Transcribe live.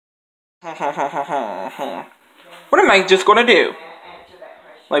What am I just gonna do?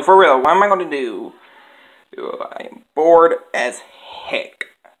 Like, for real, what am I gonna do? I am bored as heck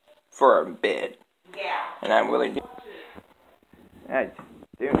for a bit. Yeah. And I'm really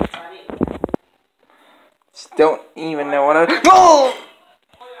just don't even know what I. Oh!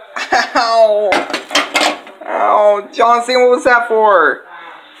 Ow! Ow! John Cena, what was that for?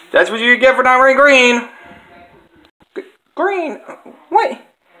 That's what you get for not wearing green. Green? What?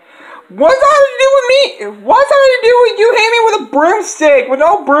 What's that to do with me? What's that to do with you hitting me with a broomstick with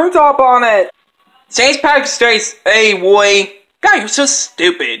no broom top on it? St. Patrick's Day, hey boy. God, you're so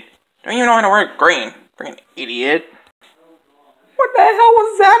stupid. Don't even know how to wear green. Freaking idiot. What the hell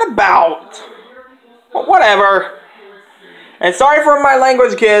was that about? Well, whatever. And sorry for my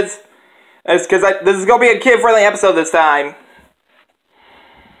language, kids. It's because this is going to be a kid-friendly episode this time.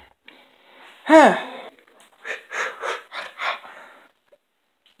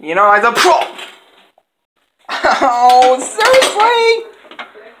 You know, as a pro. Oh, seriously?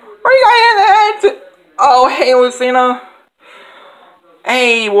 Where you got that? Oh, hey, Lucina.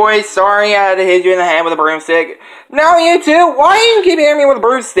 Hey, boy, sorry I had to hit you in the head with a broomstick. Now you too? Why do you keep hitting me with a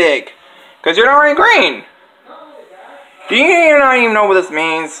broomstick? Because you're not wearing green. Do you not even know what this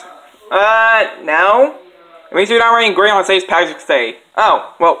means? No. It means you're not wearing green on St. Patrick's Day.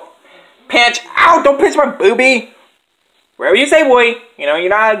 Oh, well, pinch. Ow, don't pinch my boobie. Whatever you say, boy. You know, you're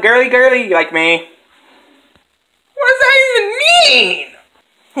not girly like me. What does that even mean?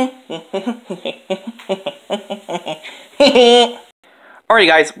 Alright,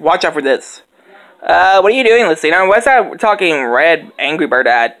 guys, watch out for this. What are you doing, Lucina? What's that talking red Angry Bird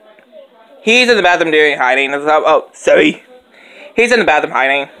at? He's in the bathroom hiding. Oh, sorry. He's in the bathroom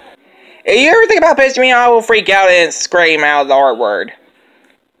hiding. If you ever think about pitching me, I will freak out and scream out the R word.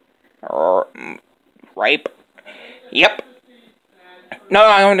 Rape? Yep. No,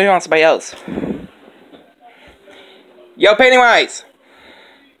 I'm going to do it on somebody else. Yo, Pennywise!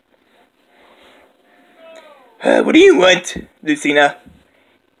 What do you want, Lucina?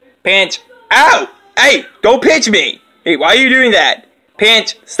 Pinch. Ow! Hey, don't pinch me! Hey, why are you doing that?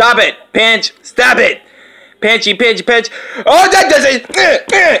 Pinch, stop it! Pinch, stop it! Pinchy, pinch, pinch. Oh, that does it!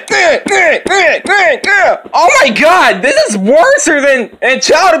 Oh my god! This is worse than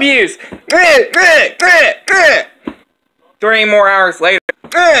child abuse! 3 more hours later.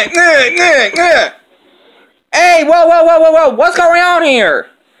 Hey, whoa! What's going on here?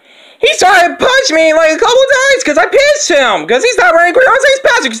 He tried to punch me like a couple times because I pinched him because he's not wearing green on St.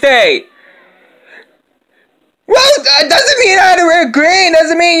 Patrick's Day. Well, that doesn't mean I had to wear green.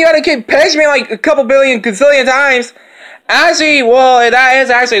 Doesn't mean you had to keep pinching me like a couple billion gazillion times. Actually, well, that is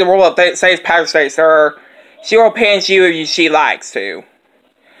actually the rule of St. Patrick's Day, sir. She will pinch you if she likes to.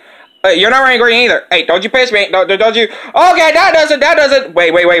 You're not wearing green either. Hey, don't you pinch me. Don't you. Okay, that doesn't.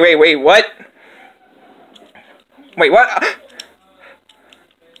 Wait, what? Wait, what?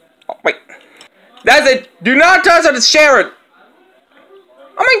 Oh, wait. That's it. Do not touch the sheriff.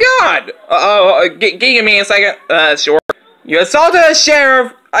 Oh my god. Give me a second. Sure. You assaulted a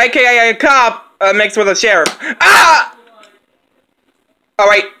sheriff, aka a cop, mixed with a sheriff. Ah! Oh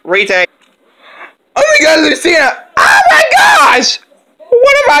wait, retake. Oh my god, Lucina. Oh my gosh!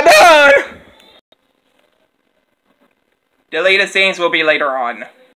 What have I done? Deleted scenes will be later on.